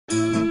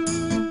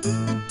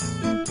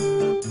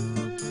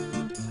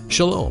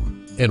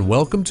Shalom, and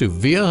welcome to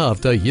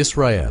V'ahavta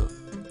Yisrael,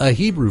 a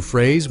Hebrew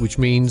phrase which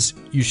means,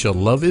 you shall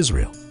love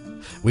Israel.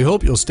 We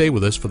hope you'll stay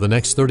with us for the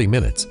next 30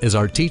 minutes as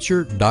our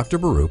teacher, Dr.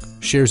 Baruch,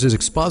 shares his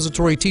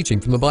expository teaching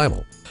from the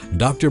Bible.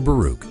 Dr.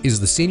 Baruch is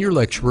the senior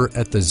lecturer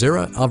at the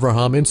Zera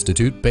Avraham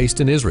Institute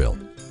based in Israel.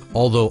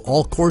 Although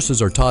all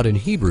courses are taught in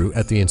Hebrew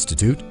at the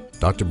Institute,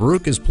 Dr.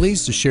 Baruch is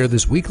pleased to share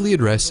this weekly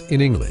address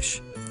in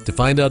English. To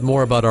find out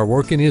more about our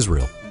work in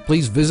Israel,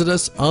 please visit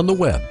us on the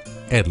web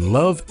at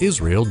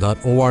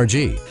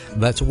loveisrael.org.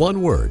 That's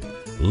one word,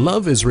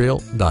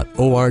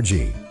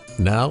 loveisrael.org.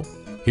 Now,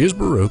 here's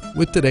Baruch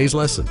with today's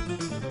lesson.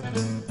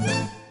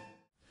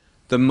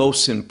 The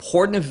most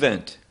important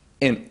event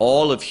in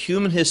all of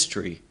human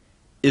history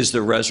is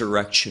the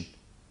resurrection.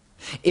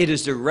 It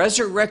is the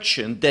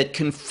resurrection that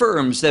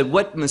confirms that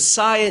what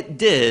Messiah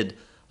did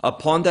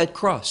upon that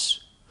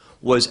cross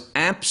was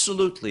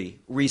absolutely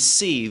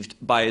received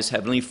by his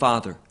heavenly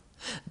Father.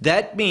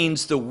 That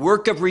means the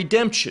work of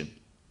redemption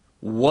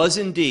was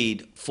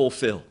indeed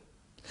fulfilled.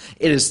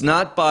 It is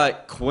not by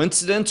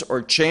coincidence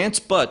or chance,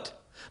 but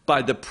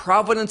by the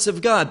providence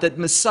of God that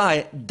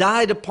Messiah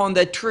died upon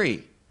that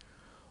tree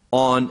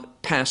on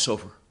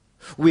Passover.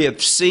 We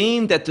have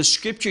seen that the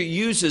Scripture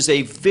uses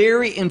a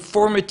very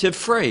informative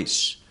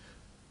phrase,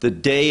 the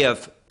day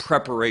of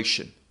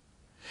preparation.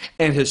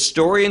 And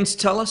historians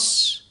tell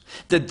us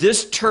that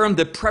this term,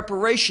 the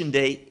preparation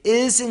day,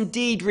 is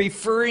indeed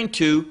referring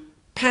to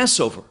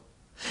Passover.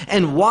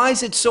 And why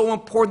is it so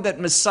important that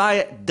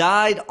Messiah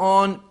died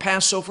on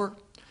Passover?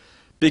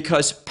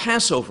 Because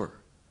Passover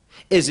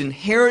is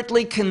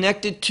inherently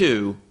connected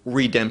to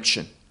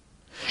redemption.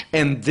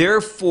 And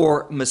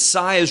therefore,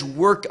 Messiah's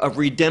work of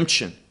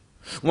redemption,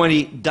 when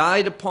he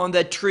died upon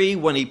that tree,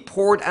 when he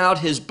poured out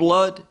his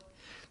blood,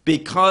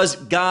 because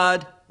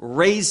God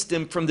raised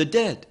him from the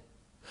dead,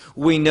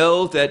 we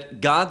know that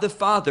God the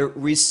Father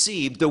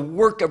received the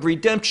work of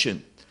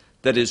redemption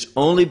that his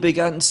only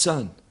begotten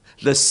Son,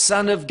 the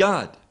Son of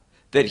God,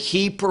 that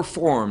he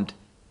performed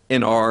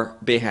in our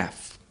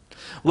behalf.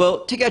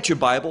 Well, take out your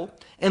Bible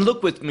and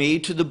look with me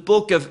to the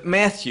book of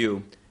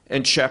Matthew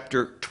and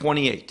chapter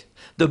 28.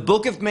 The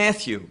book of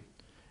Matthew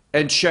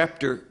and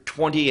chapter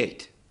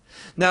 28.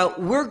 Now,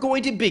 we're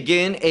going to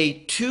begin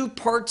a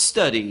two-part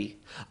study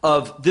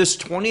of this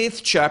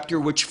 28th chapter,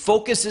 which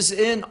focuses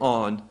in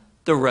on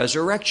the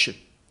resurrection.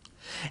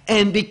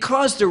 And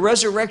because the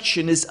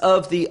resurrection is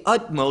of the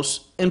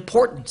utmost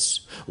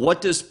importance,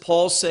 what does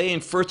Paul say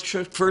in 1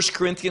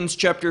 Corinthians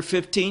chapter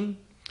 15?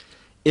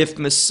 If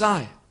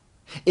Messiah,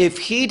 if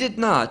he did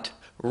not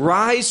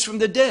rise from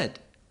the dead,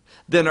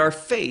 then our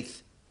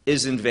faith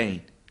is in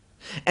vain.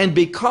 And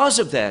because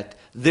of that,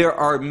 there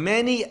are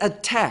many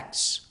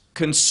attacks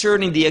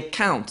concerning the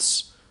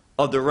accounts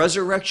of the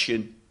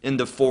resurrection in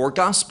the four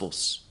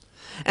Gospels.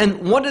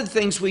 And one of the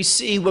things we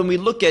see when we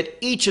look at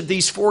each of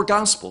these four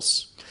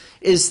Gospels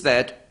is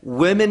that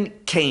women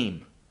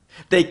came.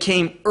 They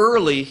came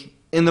early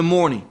in the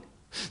morning.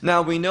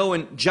 Now we know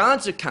in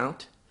John's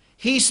account,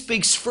 he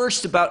speaks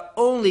first about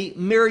only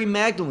Mary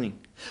Magdalene,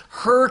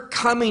 her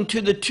coming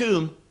to the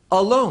tomb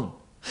alone.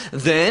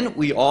 Then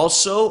we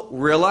also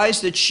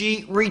realize that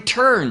she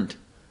returned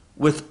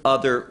with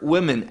other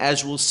women,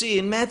 as we'll see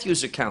in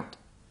Matthew's account.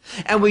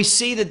 And we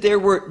see that there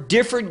were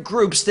different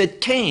groups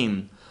that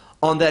came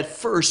on that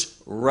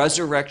first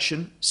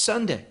Resurrection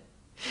Sunday.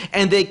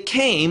 And they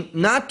came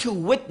not to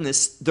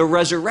witness the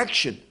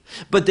resurrection,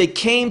 but they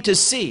came to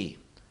see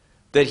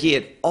that he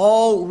had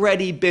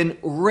already been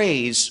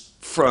raised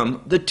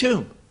from the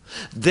tomb.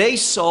 They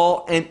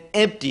saw an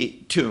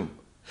empty tomb.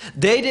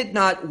 They did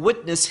not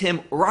witness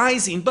him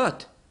rising,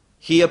 but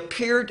he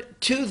appeared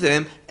to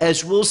them,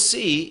 as we'll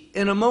see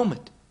in a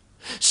moment.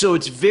 So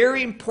it's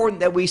very important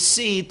that we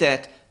see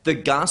that the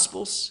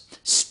Gospels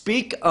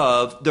speak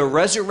of the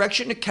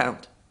resurrection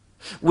account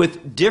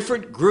with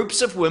different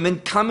groups of women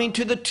coming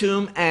to the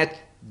tomb at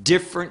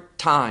different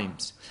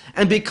times.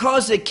 And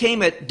because they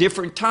came at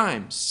different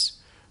times,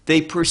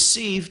 they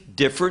perceived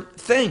different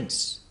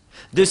things.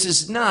 This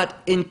is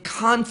not in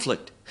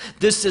conflict.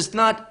 This does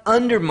not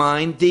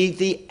undermine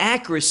the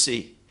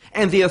accuracy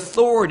and the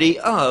authority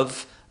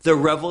of the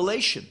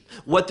revelation,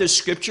 what the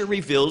Scripture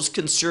reveals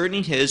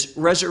concerning his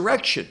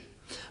resurrection.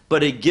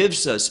 But it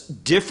gives us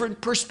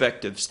different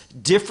perspectives,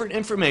 different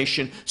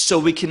information, so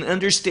we can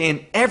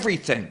understand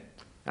everything.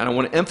 And I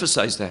want to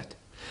emphasize that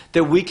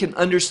we can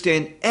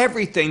understand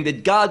everything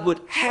that God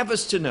would have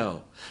us to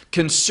know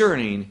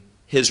concerning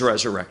his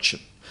resurrection.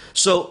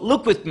 So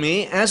look with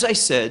me, as I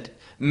said,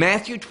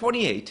 Matthew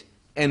 28,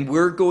 and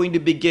we're going to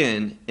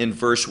begin in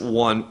verse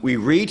 1. We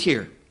read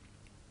here,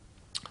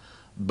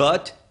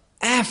 but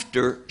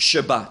after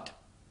Shabbat.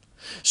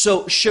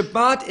 So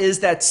Shabbat is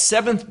that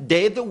seventh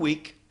day of the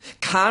week,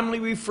 commonly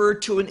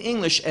referred to in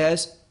English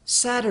as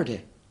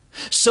Saturday.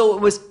 So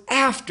it was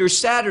after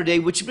Saturday,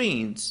 which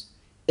means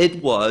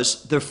it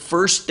was the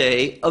first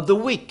day of the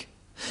week.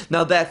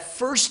 Now that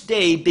first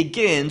day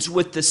begins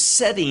with the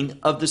setting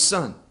of the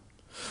sun.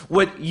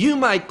 What you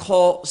might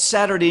call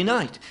Saturday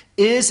night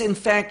is in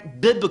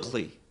fact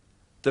biblically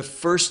the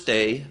first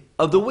day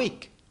of the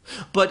week.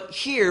 But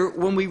here,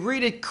 when we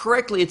read it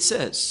correctly, it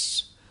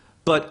says,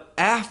 but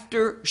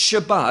after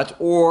Shabbat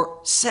or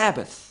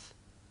Sabbath,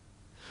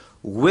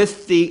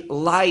 with the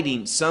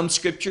lighting. Some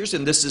scriptures,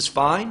 and this is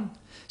fine,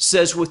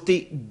 says with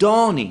the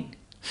dawning.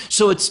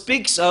 So it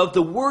speaks of,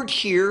 the word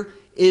here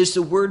is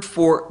the word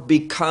for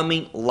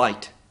becoming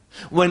light.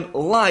 When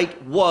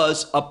light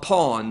was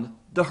upon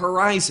the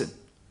horizon.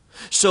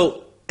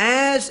 So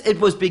as it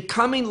was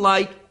becoming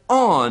light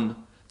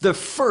on the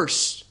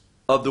first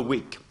of the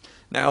week.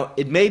 Now,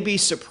 it may be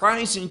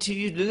surprising to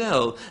you to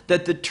know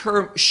that the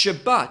term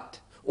Shabbat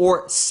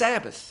or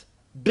Sabbath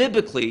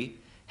biblically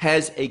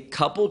has a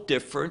couple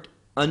different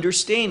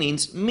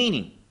understandings,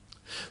 meaning.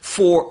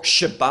 For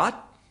Shabbat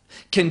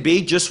can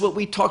be just what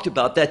we talked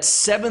about, that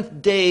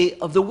seventh day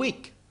of the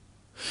week.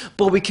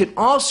 But we can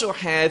also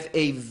have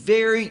a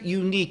very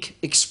unique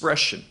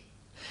expression.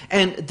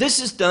 And this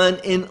is done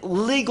in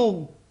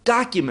legal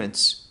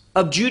documents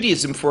of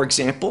Judaism, for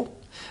example.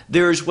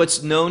 There's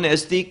what's known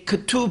as the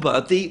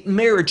ketubah, the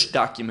marriage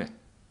document.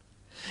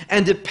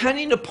 And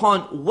depending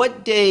upon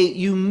what day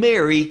you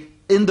marry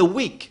in the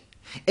week,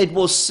 it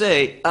will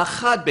say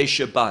Achad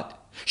B'Shabbat,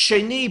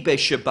 Sheni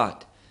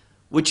B'Shabbat,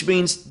 which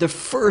means the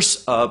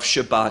first of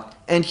Shabbat.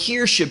 And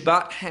here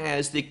Shabbat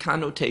has the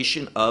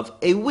connotation of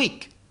a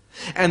week.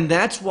 And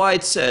that's why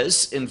it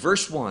says in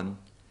verse 1,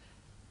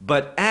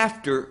 but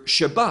after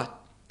Shabbat.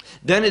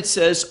 Then it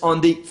says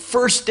on the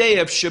first day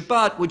of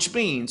Shabbat, which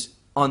means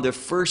on the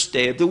first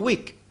day of the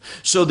week.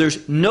 So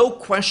there's no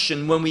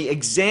question when we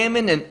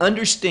examine and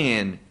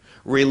understand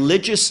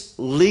religious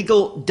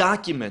legal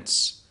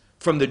documents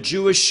from the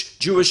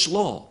Jewish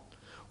law,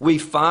 we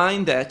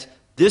find that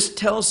this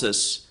tells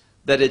us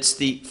that it's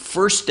the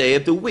first day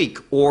of the week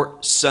or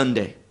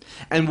Sunday.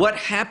 And what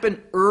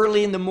happened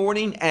early in the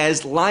morning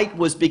as light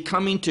was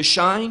beginning to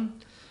shine?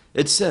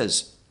 It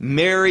says,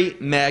 Mary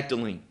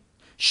Magdalene.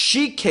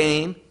 She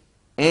came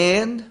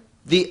and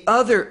the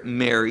other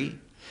Mary,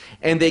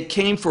 and they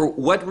came for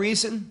what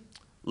reason?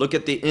 Look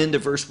at the end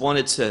of verse 1,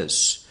 it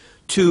says,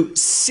 to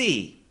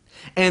see.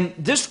 And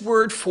this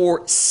word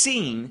for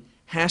seeing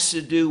has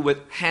to do with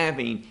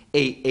having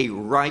a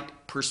right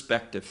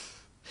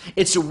perspective.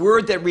 It's a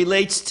word that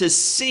relates to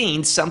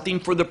seeing something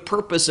for the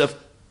purpose of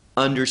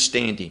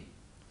understanding.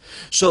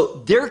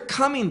 So they're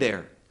coming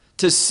there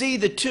to see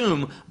the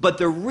tomb, but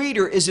the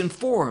reader is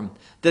informed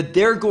that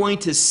they're going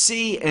to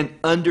see and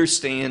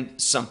understand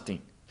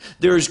something.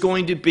 There is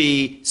going to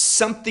be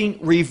something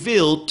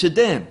revealed to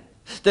them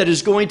that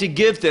is going to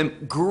give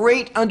them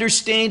great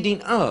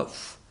understanding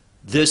of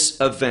this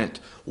event,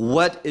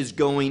 what is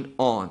going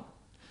on.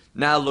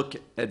 Now look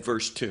at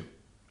verse 2.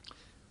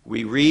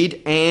 We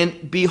read,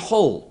 and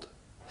behold,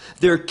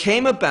 there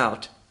came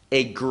about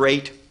a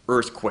great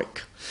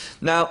earthquake.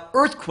 Now,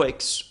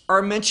 earthquakes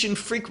are mentioned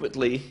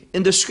frequently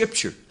in the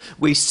scripture.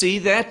 We see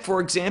that, for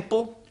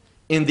example,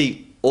 in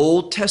the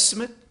Old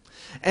Testament.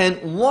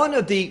 And one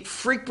of the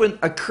frequent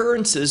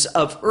occurrences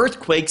of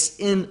earthquakes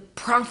in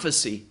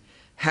prophecy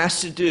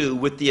has to do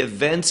with the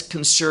events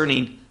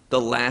concerning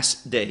the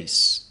last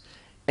days.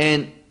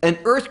 And an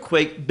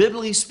earthquake,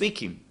 biblically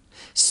speaking,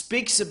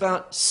 speaks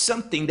about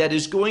something that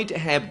is going to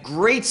have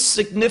great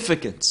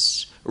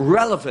significance,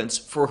 relevance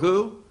for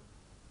who?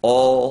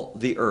 All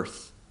the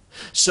earth.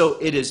 So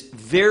it is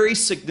very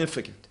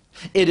significant.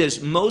 It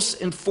is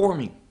most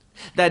informing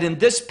that in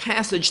this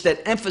passage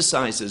that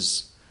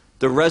emphasizes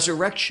the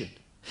resurrection,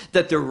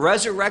 that the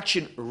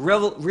resurrection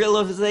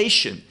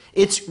realization,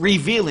 its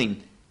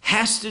revealing,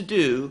 has to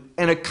do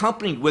and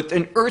accompanied with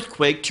an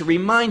earthquake to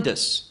remind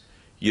us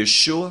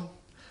Yeshua,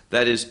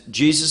 that is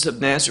Jesus of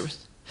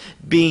Nazareth,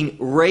 being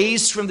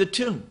raised from the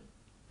tomb.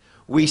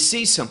 We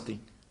see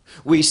something.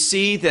 We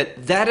see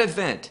that that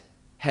event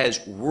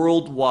has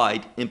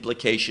worldwide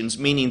implications,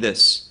 meaning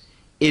this: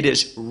 it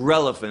is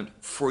relevant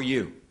for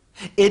you.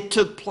 It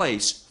took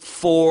place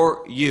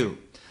for you.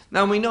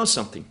 Now we know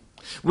something.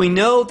 We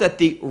know that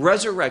the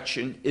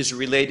resurrection is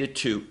related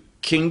to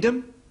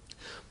kingdom,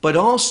 but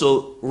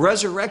also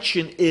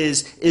resurrection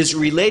is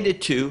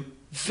related to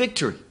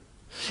victory.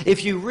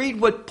 If you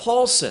read what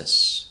Paul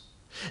says,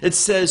 it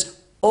says,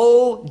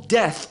 "O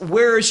death,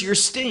 where is your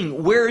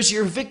sting? Where is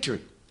your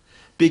victory?"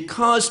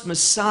 Because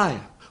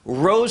Messiah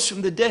rose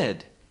from the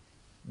dead,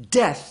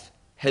 death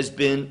has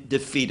been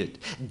defeated.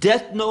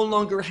 Death no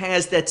longer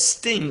has that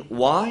sting.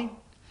 Why?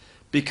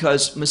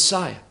 Because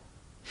Messiah,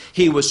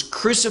 he was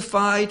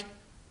crucified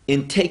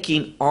in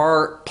taking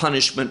our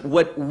punishment,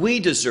 what we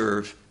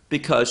deserve,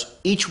 because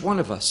each one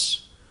of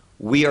us,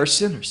 we are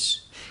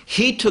sinners.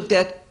 He took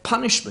that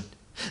punishment.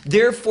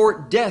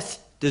 Therefore,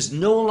 death does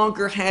no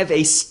longer have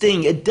a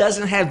sting. It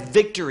doesn't have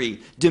victory,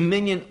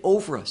 dominion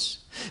over us.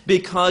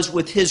 Because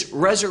with his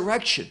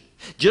resurrection,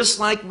 just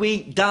like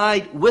we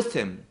died with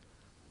him,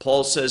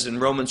 Paul says in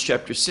Romans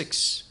chapter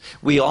 6,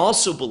 we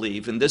also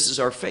believe, and this is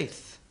our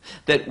faith,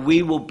 that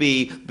we will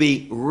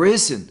be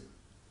risen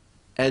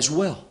as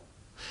well.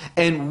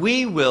 And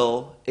we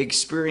will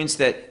experience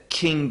that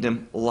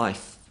kingdom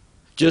life,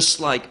 just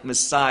like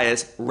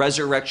Messiah's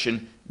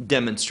resurrection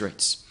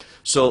demonstrates.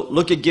 So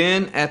look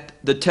again at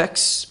the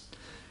text.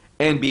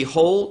 And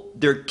behold,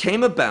 there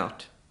came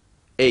about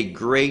a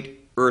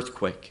great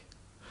earthquake.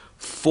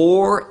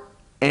 For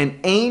an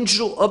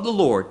angel of the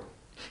Lord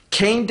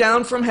came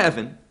down from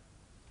heaven,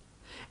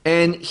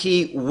 and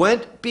he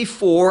went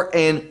before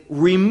and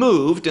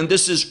removed, and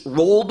this is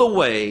rolled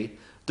away,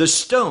 the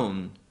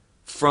stone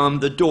from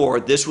the door.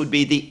 This would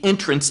be the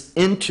entrance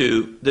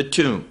into the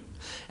tomb.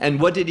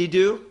 And what did he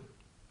do?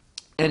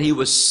 And he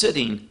was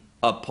sitting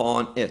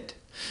upon it.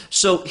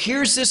 So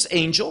here's this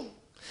angel.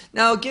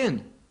 Now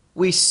again,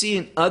 we see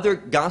in other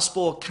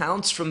gospel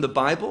accounts from the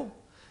Bible,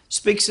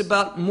 speaks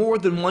about more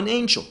than one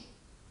angel.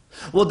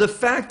 Well, the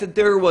fact that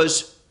there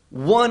was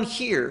one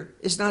here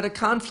is not a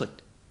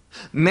conflict.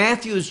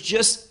 Matthew is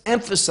just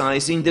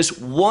emphasizing this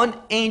one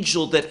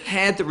angel that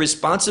had the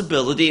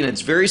responsibility, and it's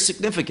very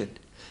significant,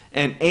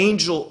 an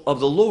angel of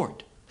the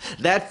Lord.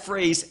 That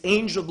phrase,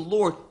 angel of the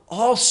Lord,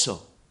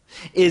 also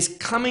is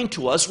coming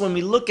to us when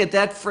we look at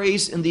that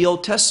phrase in the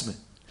Old Testament.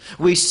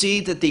 We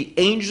see that the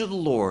angel of the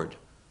Lord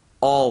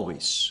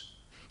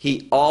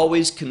he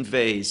always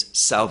conveys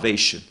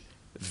salvation,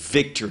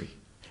 victory,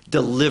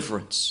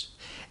 deliverance,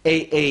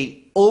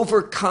 a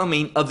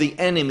overcoming of the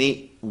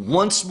enemy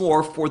once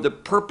more for the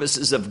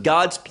purposes of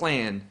God's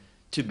plan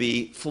to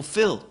be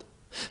fulfilled.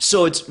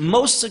 So it's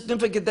most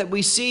significant that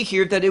we see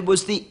here that it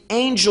was the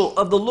angel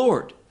of the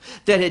Lord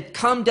that had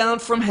come down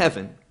from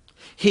heaven.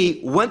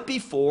 He went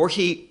before,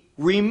 he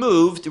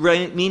removed,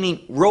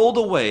 meaning rolled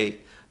away,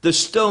 the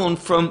stone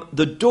from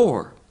the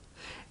door,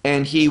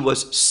 and he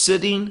was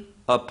sitting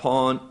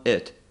upon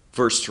it.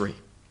 Verse 3.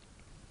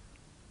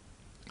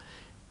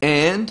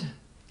 And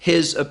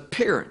his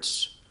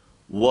appearance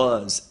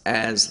was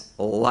as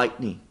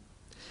lightning,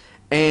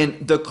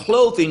 and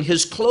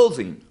his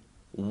clothing,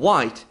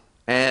 white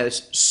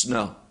as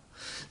snow.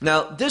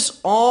 Now, this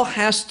all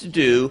has to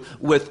do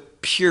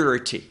with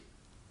purity.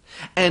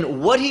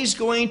 And what he's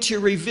going to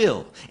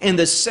reveal, in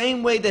the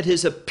same way that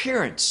his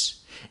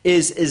appearance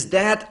is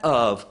that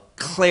of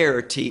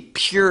clarity,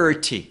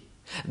 purity,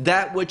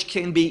 that which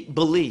can be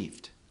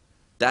believed.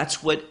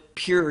 That's what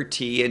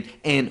purity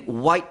and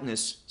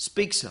whiteness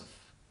speaks of.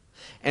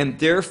 And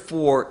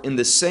therefore, in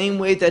the same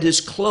way that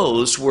his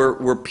clothes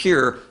were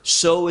pure,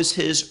 so is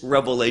his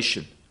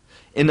revelation.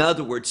 In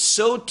other words,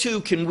 so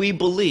too can we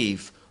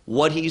believe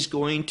what he's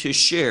going to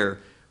share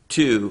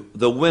to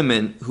the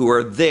women who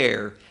are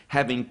there,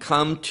 having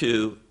come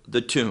to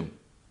the tomb.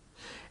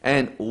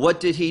 And what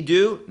did he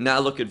do? Now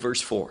look at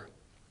verse 4.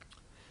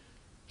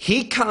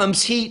 He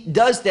comes, he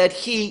does that,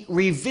 he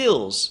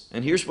reveals,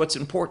 and here's what's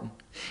important.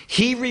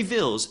 He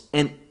reveals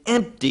an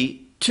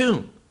empty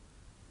tomb.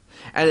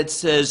 And it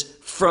says,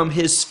 from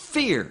his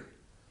fear,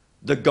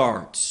 the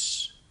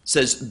guards. It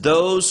says,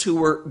 those who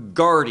were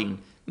guarding,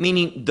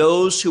 meaning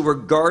those who were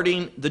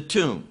guarding the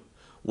tomb.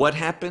 What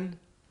happened?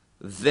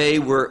 They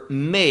were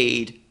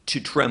made to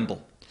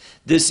tremble.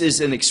 This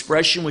is an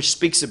expression which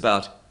speaks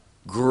about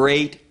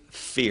great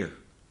fear.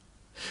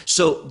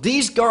 So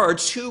these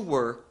guards who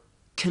were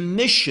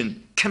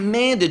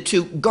commanded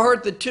to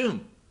guard the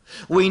tomb,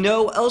 we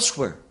know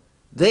elsewhere,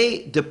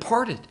 they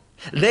departed.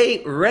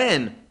 They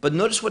ran. But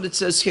notice what it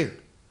says here.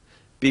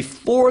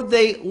 Before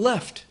they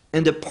left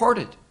and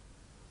departed,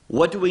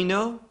 what do we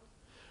know?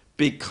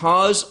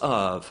 Because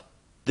of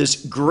this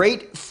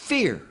great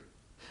fear,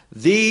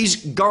 these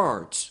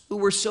guards who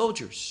were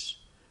soldiers,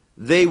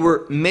 they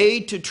were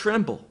made to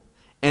tremble,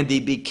 and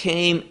they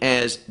became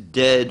as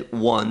dead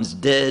ones,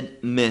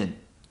 dead men.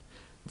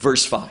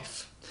 Verse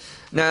 5.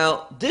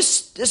 Now,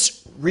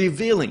 this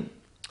revealing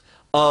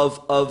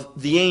of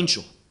the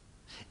angel,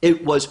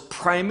 it was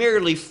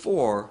primarily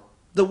for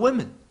the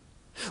women.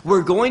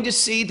 We're going to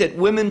see that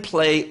women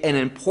play an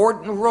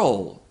important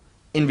role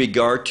in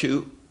regard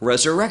to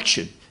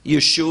resurrection,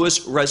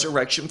 Yeshua's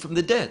resurrection from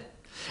the dead.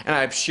 And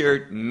I've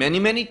shared many,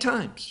 many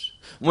times,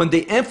 when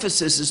the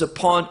emphasis is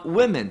upon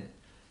women,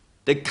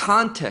 the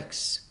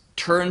context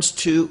turns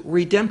to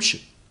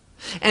redemption.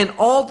 And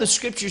all the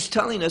scriptures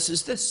telling us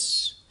is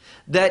this,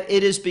 that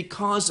it is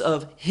because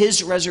of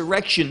his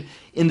resurrection,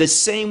 in the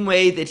same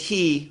way that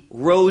he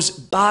rose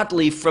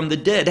bodily from the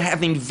dead,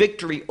 having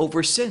victory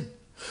over sin.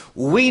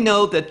 We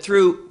know that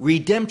through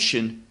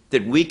redemption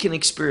that we can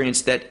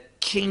experience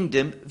that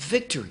kingdom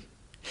victory,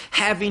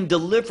 having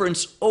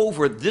deliverance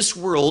over this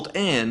world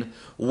and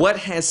what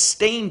has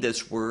stained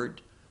this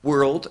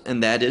world,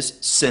 and that is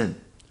sin.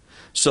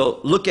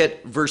 So look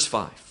at verse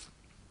 5.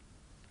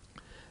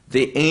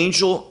 The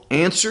angel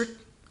answered,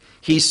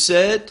 he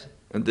said,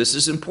 and this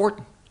is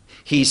important,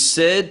 he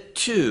said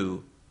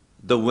to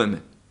the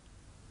women,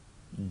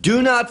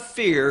 do not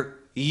fear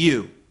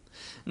you.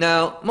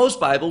 Now, most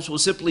Bibles will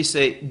simply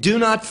say, do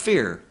not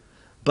fear,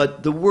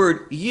 but the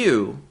word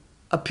you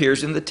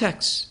appears in the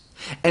text,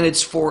 and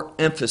it's for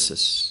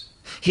emphasis.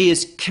 He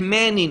is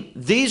commanding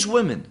these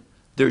women,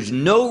 there's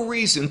no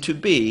reason to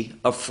be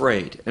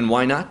afraid. And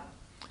why not?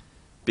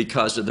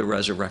 Because of the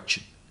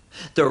resurrection.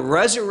 The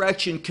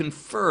resurrection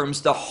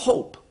confirms the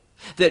hope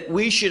that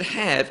we should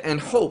have, and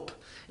hope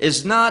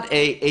is not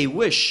a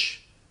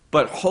wish,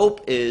 but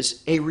hope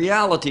is a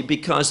reality,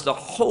 because the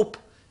hope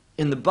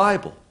in the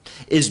Bible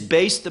is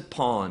based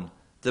upon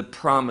the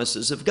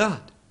promises of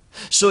God.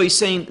 So he's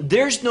saying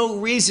there's no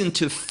reason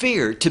to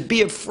fear, to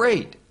be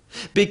afraid,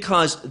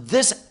 because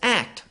this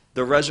act,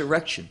 the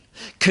resurrection,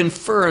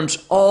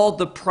 confirms all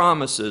the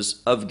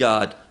promises of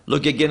God.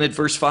 Look again at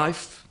verse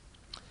 5.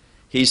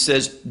 He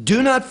says,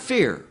 do not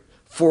fear,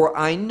 for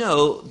I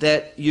know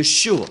that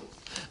Yeshua,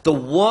 the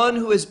one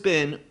who has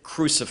been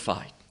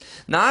crucified.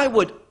 Now I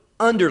would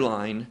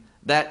underline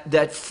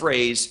that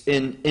phrase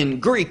in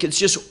Greek. It's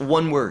just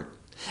one word.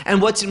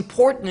 And what's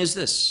important is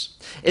this.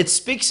 It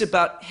speaks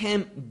about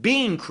him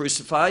being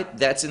crucified.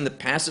 That's in the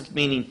passive,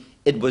 meaning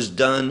it was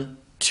done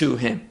to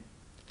him.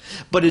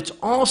 But it's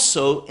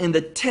also in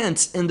the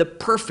tense, in the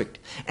perfect.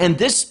 And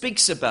this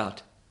speaks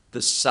about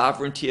the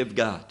sovereignty of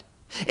God.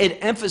 It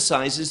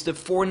emphasizes the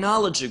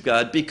foreknowledge of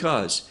God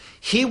because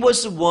he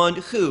was the one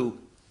who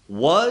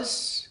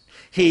was,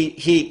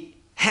 he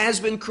has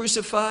been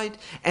crucified,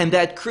 and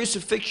that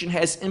crucifixion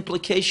has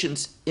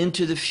implications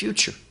into the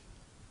future.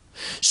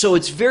 So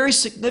it's very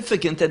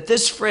significant that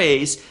this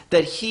phrase,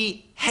 that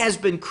he has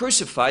been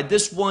crucified,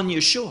 this one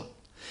Yeshua,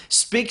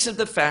 speaks of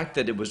the fact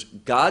that it was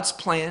God's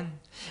plan,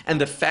 and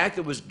the fact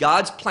that it was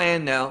God's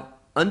plan. Now,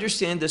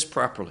 understand this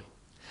properly.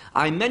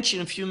 I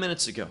mentioned a few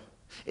minutes ago,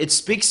 it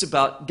speaks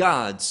about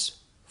God's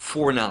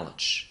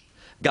foreknowledge.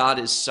 God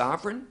is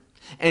sovereign,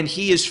 and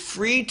he is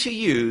free to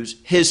use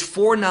his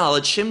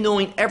foreknowledge, him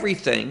knowing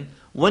everything.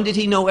 When did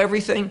he know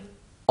everything?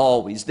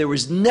 Always. There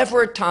was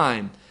never a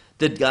time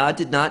that God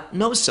did not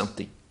know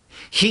something.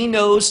 He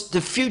knows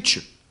the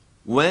future.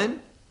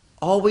 When?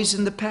 Always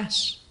in the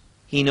past.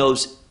 He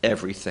knows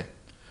everything.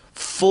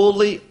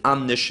 Fully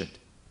omniscient.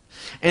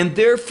 And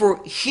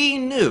therefore, he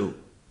knew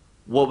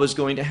what was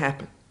going to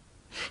happen.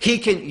 He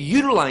can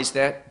utilize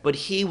that, but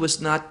he was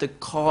not the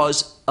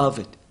cause of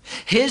it.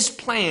 His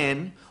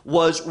plan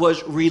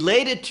was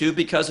related to,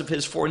 because of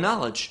his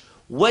foreknowledge,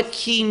 what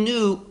he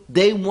knew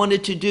they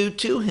wanted to do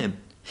to him.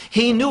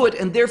 He knew it,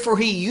 and therefore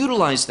he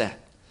utilized that.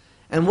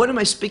 And what am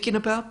I speaking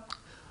about?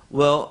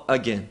 Well,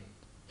 again,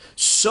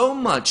 so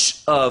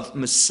much of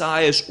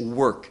Messiah's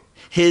work,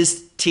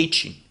 his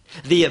teaching,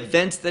 the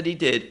events that he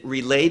did,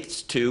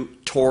 relates to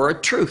Torah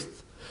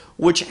truth,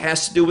 which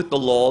has to do with the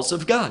laws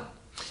of God.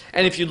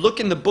 And if you look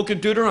in the book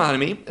of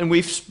Deuteronomy, and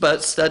we've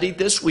studied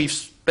this, we've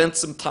spent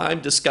some time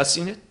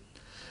discussing it,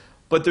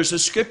 but there's a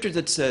scripture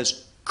that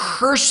says,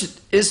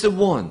 cursed is the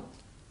one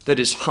that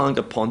is hung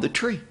upon the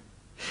tree.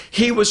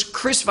 He was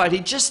crucified. He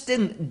just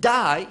didn't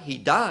die. He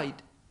died.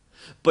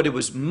 But it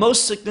was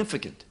most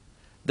significant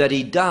that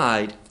he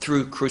died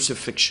through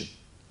crucifixion.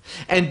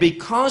 And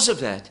because of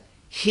that,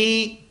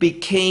 he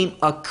became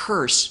a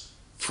curse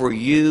for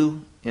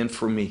you and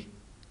for me.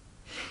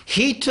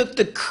 He took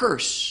the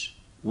curse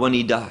when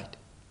he died.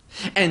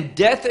 And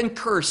death and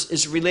curse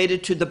is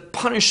related to the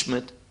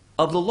punishment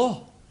of the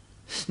law.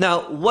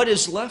 Now, what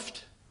is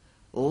left?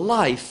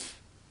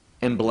 Life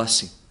and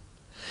blessing.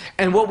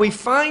 And what we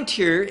find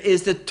here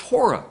is that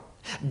Torah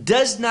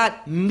does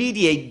not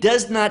mediate,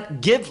 does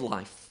not give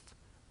life,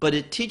 but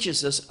it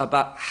teaches us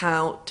about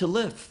how to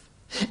live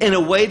in a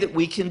way that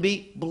we can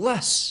be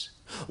blessed.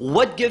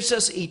 What gives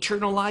us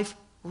eternal life?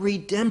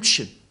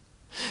 Redemption.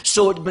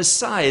 So at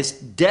Messiah's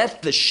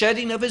death, the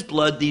shedding of his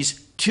blood,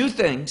 these two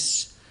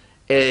things,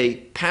 a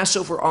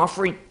Passover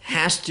offering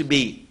has to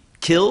be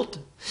killed,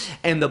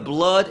 and the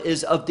blood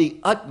is of the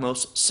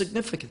utmost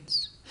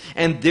significance.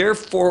 And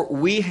therefore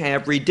we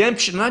have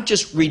redemption, not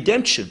just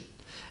redemption.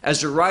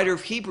 As the writer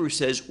of Hebrews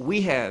says,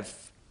 we have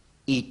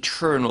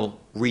eternal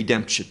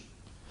redemption.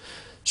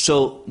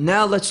 So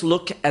now let's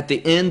look at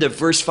the end of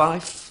verse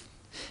 5.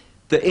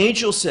 The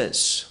angel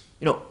says,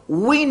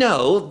 we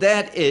know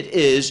that it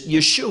is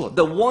Yeshua,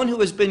 the one who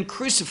has been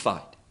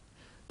crucified,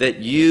 that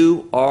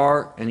you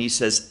are, and he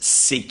says,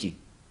 seeking.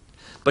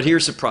 But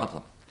here's the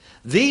problem.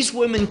 These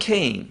women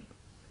came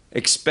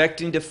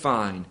expecting to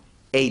find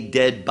a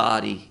dead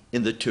body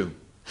in the tomb.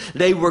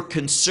 They were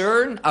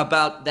concerned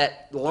about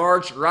that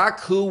large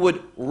rock, who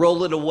would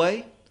roll it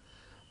away.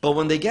 But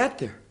when they got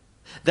there,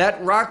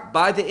 that rock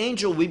by the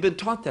angel, we've been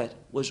taught that,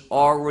 was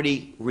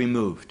already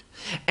removed.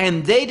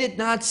 And they did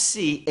not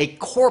see a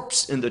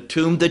corpse in the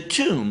tomb. The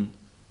tomb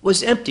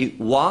was empty.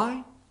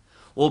 Why?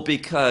 Well,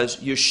 because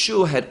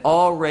Yeshua had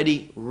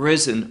already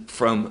risen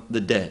from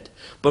the dead.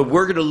 But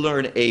we're going to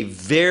learn a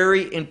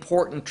very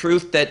important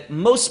truth that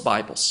most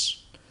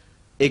Bibles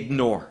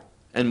ignore.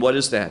 And what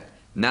is that?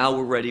 Now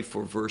we're ready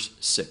for verse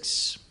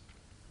 6.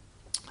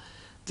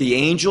 The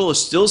angel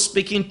is still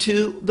speaking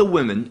to the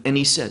women, and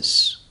he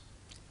says,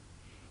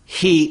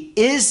 he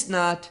is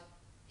not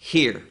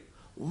here.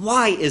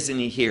 Why isn't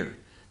he here?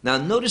 Now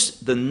notice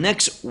the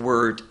next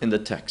word in the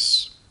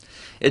text.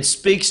 It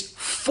speaks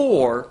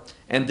for,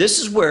 and this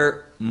is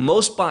where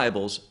most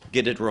Bibles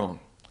get it wrong.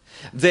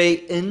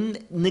 They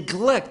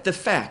neglect the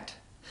fact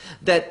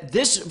that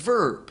this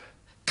verb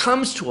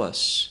comes to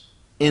us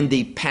in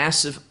the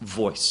passive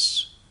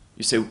voice.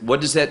 You say, what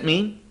does that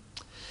mean?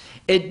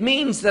 It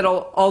means that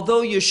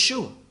although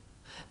Yeshua,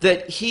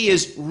 that he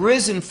is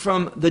risen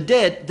from the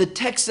dead, the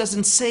text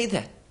doesn't say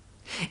that.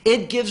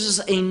 It gives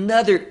us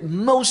another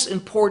most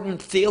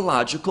important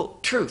theological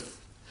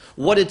truth.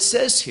 What it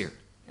says here,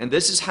 and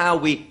this is how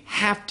we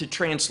have to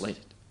translate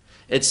it.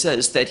 It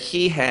says that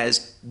he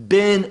has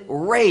been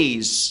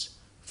raised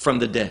from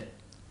the dead.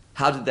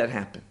 How did that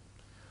happen?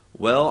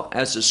 Well,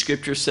 as the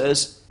scripture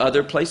says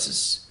other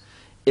places,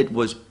 it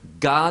was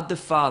God the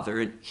Father,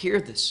 and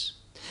hear this,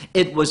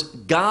 it was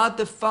God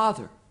the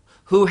Father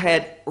who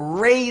had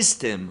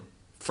raised him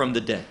from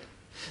the dead.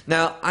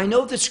 Now, I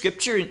know the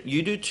scripture, and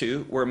you do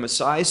too, where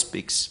Messiah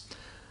speaks,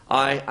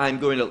 I'm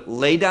going to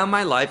lay down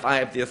my life. I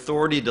have the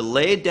authority to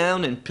lay it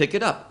down and pick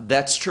it up.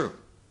 That's true.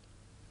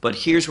 But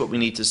here's what we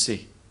need to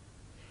see.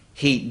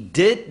 He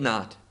did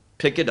not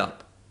pick it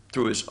up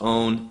through his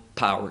own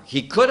power.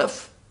 He could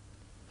have.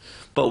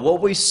 But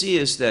what we see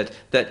is that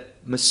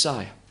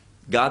Messiah,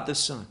 God the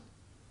Son,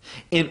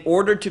 in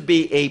order to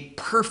be a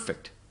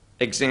perfect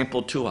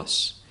example to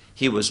us,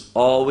 he was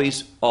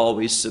always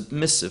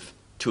submissive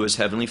to his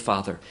heavenly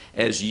Father,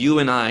 as you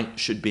and I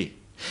should be.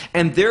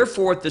 And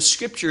therefore, what the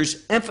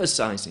scriptures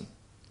emphasizing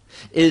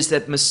is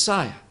that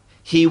Messiah,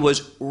 he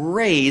was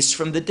raised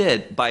from the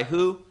dead. By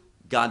who?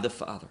 God the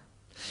Father.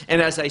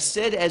 And as I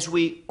said, as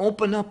we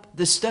open up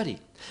the study,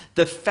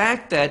 the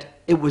fact that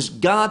it was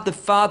God the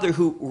Father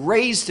who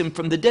raised him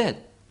from the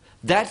dead,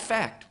 that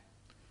fact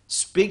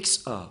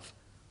speaks of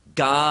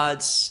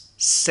God's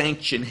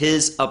sanction,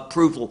 his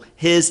approval,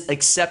 his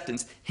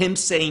acceptance, him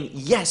saying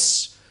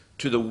yes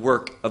to the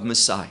work of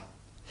Messiah.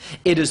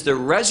 It is the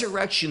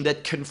resurrection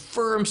that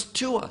confirms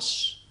to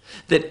us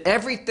that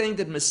everything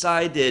that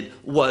Messiah did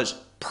was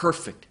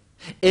perfect.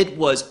 It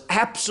was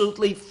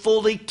absolutely,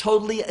 fully,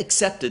 totally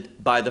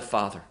accepted by the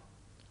Father.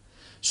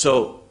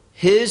 So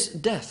his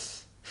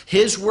death,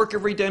 his work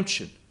of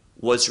redemption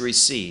was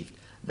received.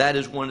 That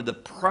is one of the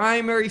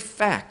primary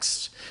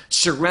facts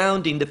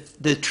surrounding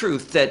the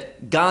truth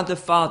that God the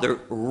Father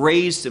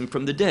raised him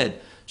from the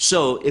dead.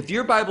 So if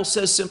your Bible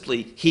says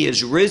simply, he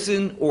is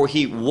risen or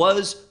he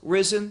was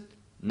risen,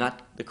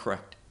 not the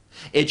correct.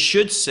 It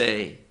should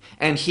say,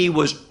 and he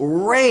was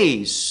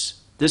raised.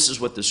 This is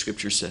what the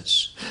scripture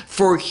says.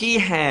 For he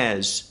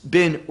has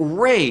been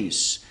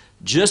raised,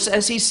 just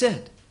as he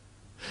said.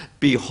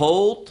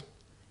 Behold,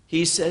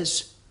 he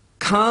says,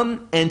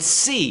 come and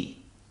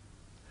see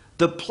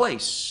the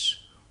place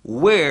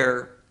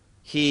where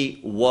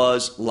he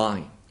was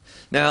lying.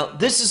 Now,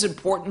 this is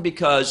important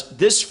because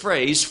this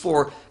phrase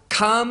for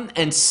come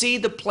and see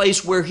the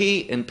place where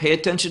he, and pay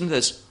attention to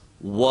this,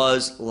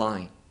 was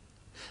lying.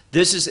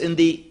 This is in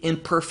the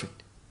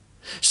imperfect.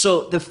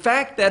 So the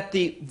fact that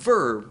the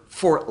verb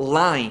for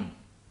lying,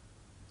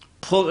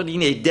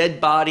 putting a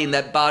dead body and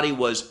that body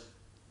was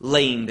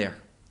laying there,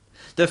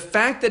 the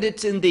fact that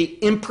it's in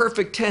the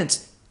imperfect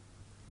tense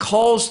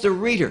calls the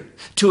reader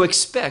to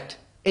expect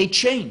a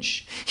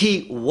change.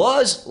 He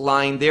was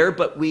lying there,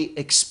 but we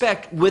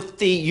expect with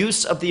the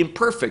use of the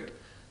imperfect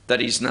that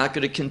he's not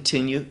going to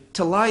continue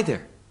to lie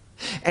there.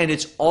 And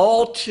it's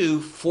all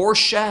to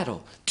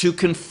foreshadow, to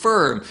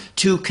confirm,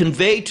 to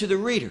convey to the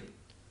reader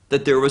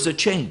that there was a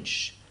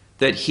change,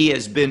 that he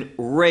has been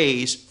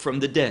raised from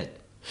the dead.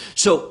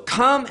 So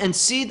come and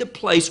see the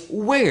place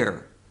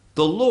where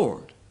the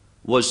Lord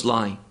was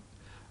lying.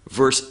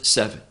 Verse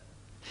 7.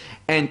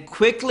 And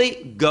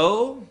quickly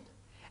go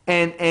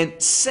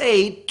and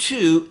say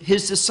to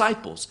his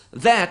disciples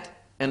that,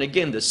 and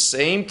again the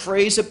same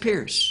phrase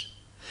appears,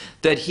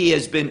 that he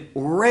has been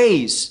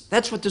raised.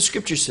 That's what the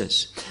scripture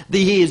says. That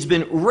he has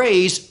been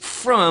raised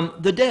from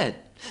the dead.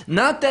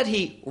 Not that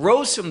he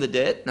rose from the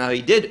dead. Now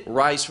he did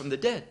rise from the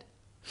dead.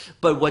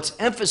 But what's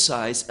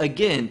emphasized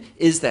again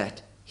is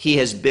that he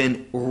has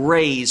been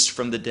raised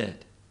from the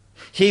dead.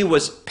 He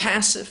was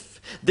passive.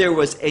 There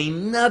was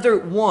another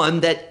one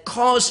that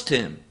caused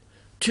him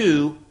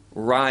to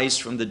rise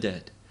from the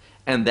dead.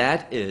 And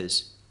that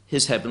is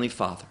his heavenly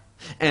Father.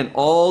 And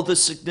all the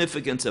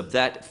significance of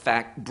that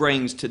fact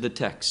brings to the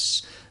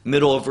text.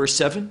 Middle of verse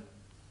 7.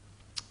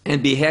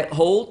 And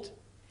behold,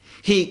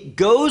 he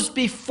goes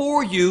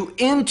before you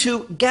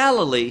into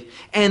Galilee,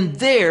 and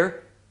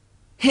there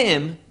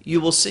him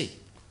you will see.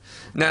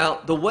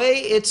 Now, the way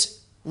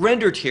it's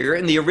rendered here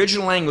in the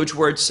original language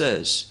where it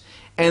says,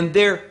 and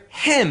there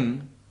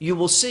him you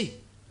will see,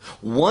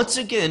 once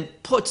again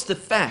puts the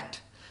fact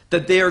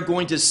that they are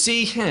going to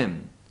see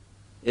him,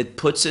 it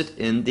puts it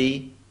in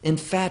the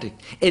emphatic.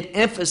 It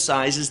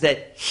emphasizes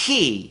that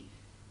he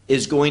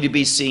is going to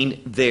be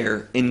seen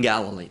there in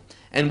Galilee.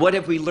 And what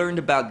have we learned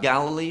about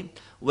Galilee?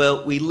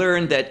 Well, we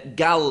learned that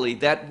Galilee,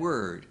 that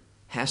word,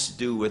 has to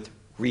do with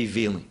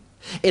revealing.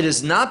 It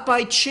is not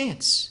by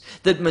chance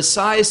that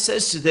Messiah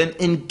says to them,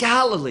 in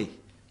Galilee,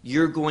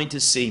 you're going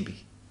to see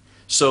me.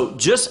 So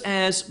just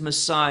as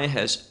Messiah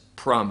has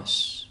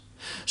promised.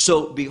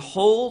 So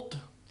behold,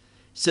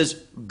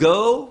 says,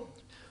 go,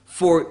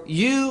 for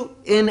you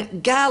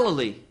in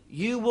Galilee,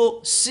 you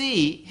will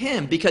see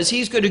him, because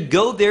he's going to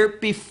go there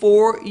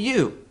before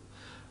you.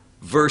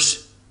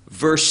 Verse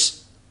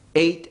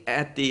 8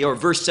 at the, or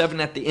verse 7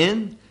 at the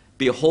end,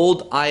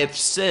 behold, I have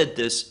said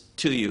this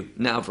to you.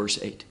 Now verse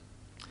 8.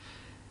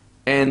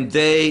 And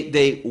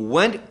they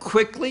went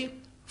quickly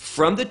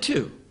from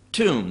the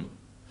tomb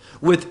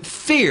with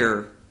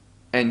fear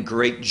and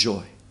great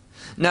joy.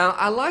 Now,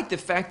 I like the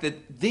fact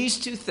that these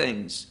two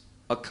things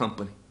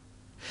accompany.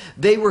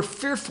 They were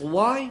fearful.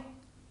 Why?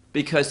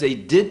 Because they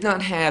did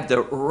not have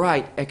the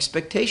right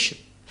expectation.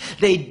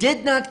 They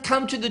did not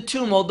come to the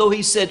tomb, although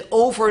he said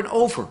over and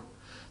over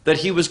that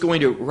he was going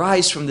to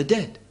rise from the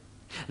dead.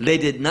 They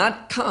did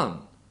not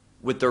come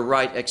with the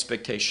right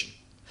expectation.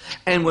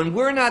 And when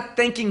we're not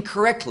thinking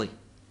correctly,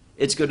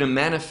 it's going to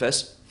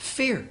manifest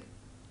fear.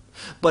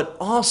 But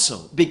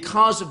also,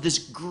 because of this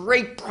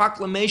great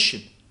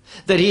proclamation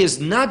that he is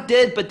not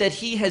dead, but that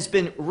he has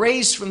been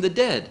raised from the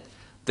dead,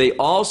 they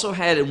also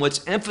had, and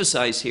what's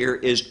emphasized here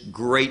is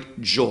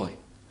great joy.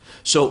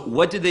 So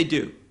what did they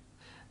do?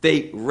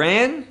 They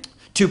ran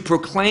to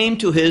proclaim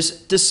to his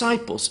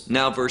disciples.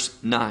 Now verse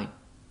 9.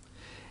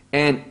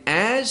 And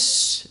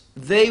as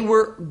they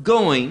were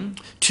going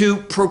to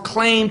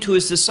proclaim to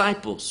his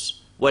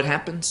disciples, what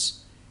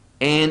happens?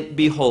 And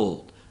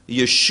behold,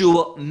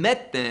 Yeshua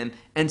met them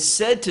and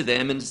said to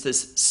them, and it's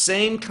this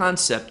same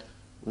concept,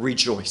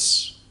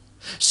 rejoice.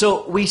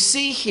 So we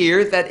see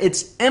here that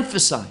it's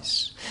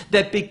emphasized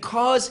that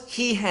because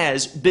he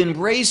has been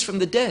raised from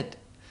the dead,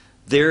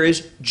 there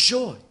is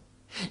joy.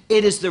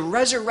 It is the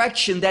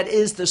resurrection that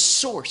is the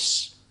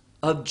source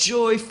of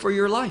joy for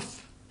your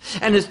life.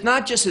 And it's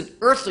not just an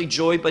earthly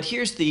joy, but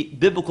here's the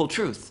biblical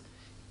truth.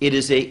 It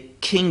is a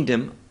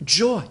kingdom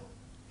joy.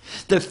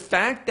 The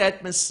fact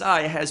that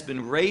Messiah has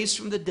been raised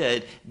from the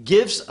dead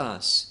gives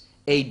us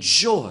a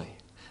joy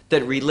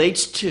that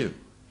relates to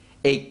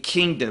a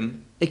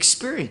kingdom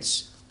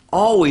experience.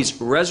 Always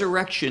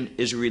resurrection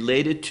is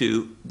related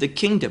to the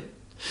kingdom.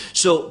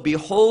 So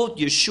behold,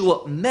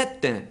 Yeshua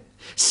met them,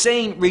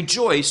 saying,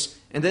 rejoice.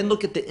 And then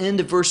look at the end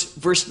of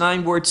verse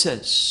 9 where it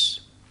says,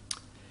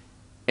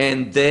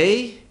 and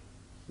they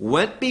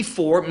went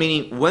before,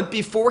 meaning went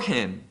before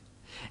him,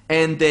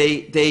 and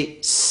they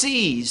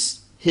seized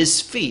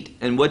his feet.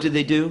 And what did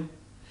they do?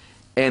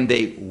 And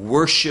they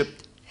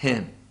worshiped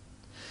him.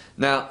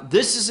 Now,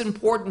 this is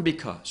important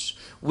because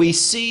we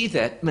see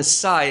that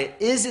Messiah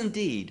is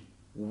indeed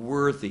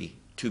worthy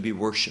to be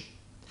worshiped.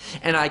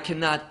 And I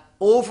cannot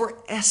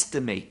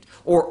overestimate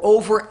or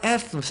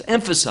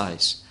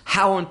overemphasize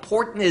how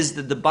important it is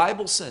that the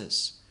Bible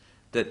says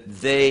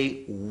that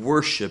they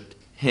worshiped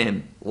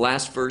him.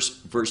 Last verse,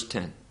 verse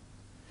 10.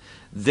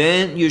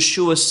 Then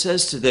Yeshua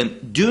says to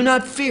them, do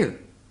not fear,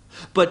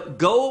 but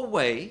go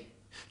away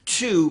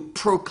to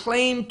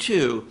proclaim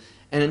to,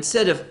 and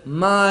instead of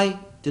my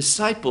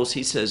disciples,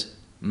 he says,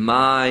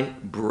 my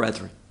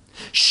brethren.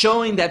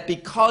 Showing that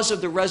because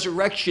of the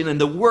resurrection and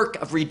the work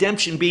of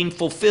redemption being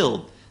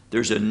fulfilled,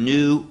 there's a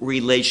new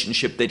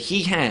relationship that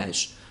he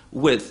has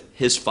with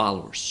his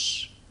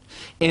followers.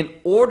 In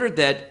order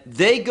that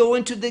they go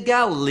into the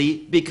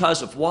Galilee,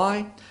 because of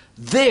why?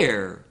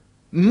 There,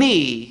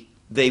 me,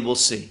 they will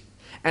see.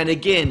 And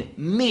again,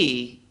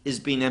 me is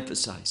being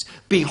emphasized.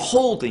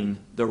 Beholding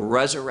the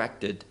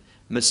resurrected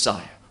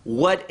Messiah.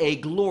 What a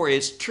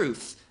glorious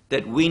truth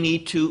that we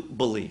need to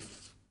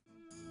believe.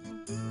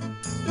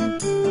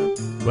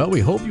 Well,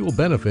 we hope you will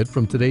benefit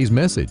from today's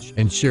message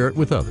and share it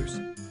with others.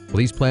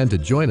 Please plan to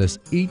join us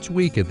each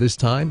week at this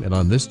time and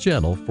on this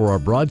channel for our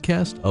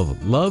broadcast of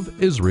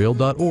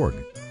loveisrael.org.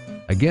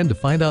 Again, to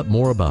find out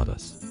more about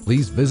us,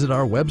 please visit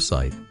our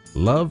website,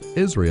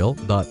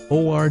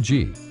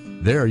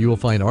 loveisrael.org. There you will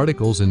find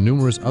articles and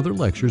numerous other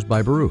lectures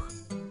by Baruch.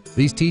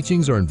 These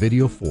teachings are in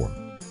video form.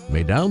 You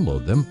may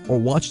download them or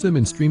watch them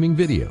in streaming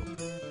video.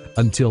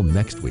 Until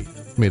next week,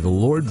 may the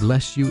Lord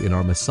bless you in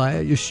our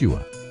Messiah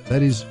Yeshua,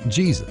 that is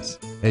Jesus,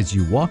 as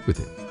you walk with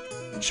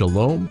him.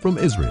 Shalom from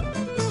Israel.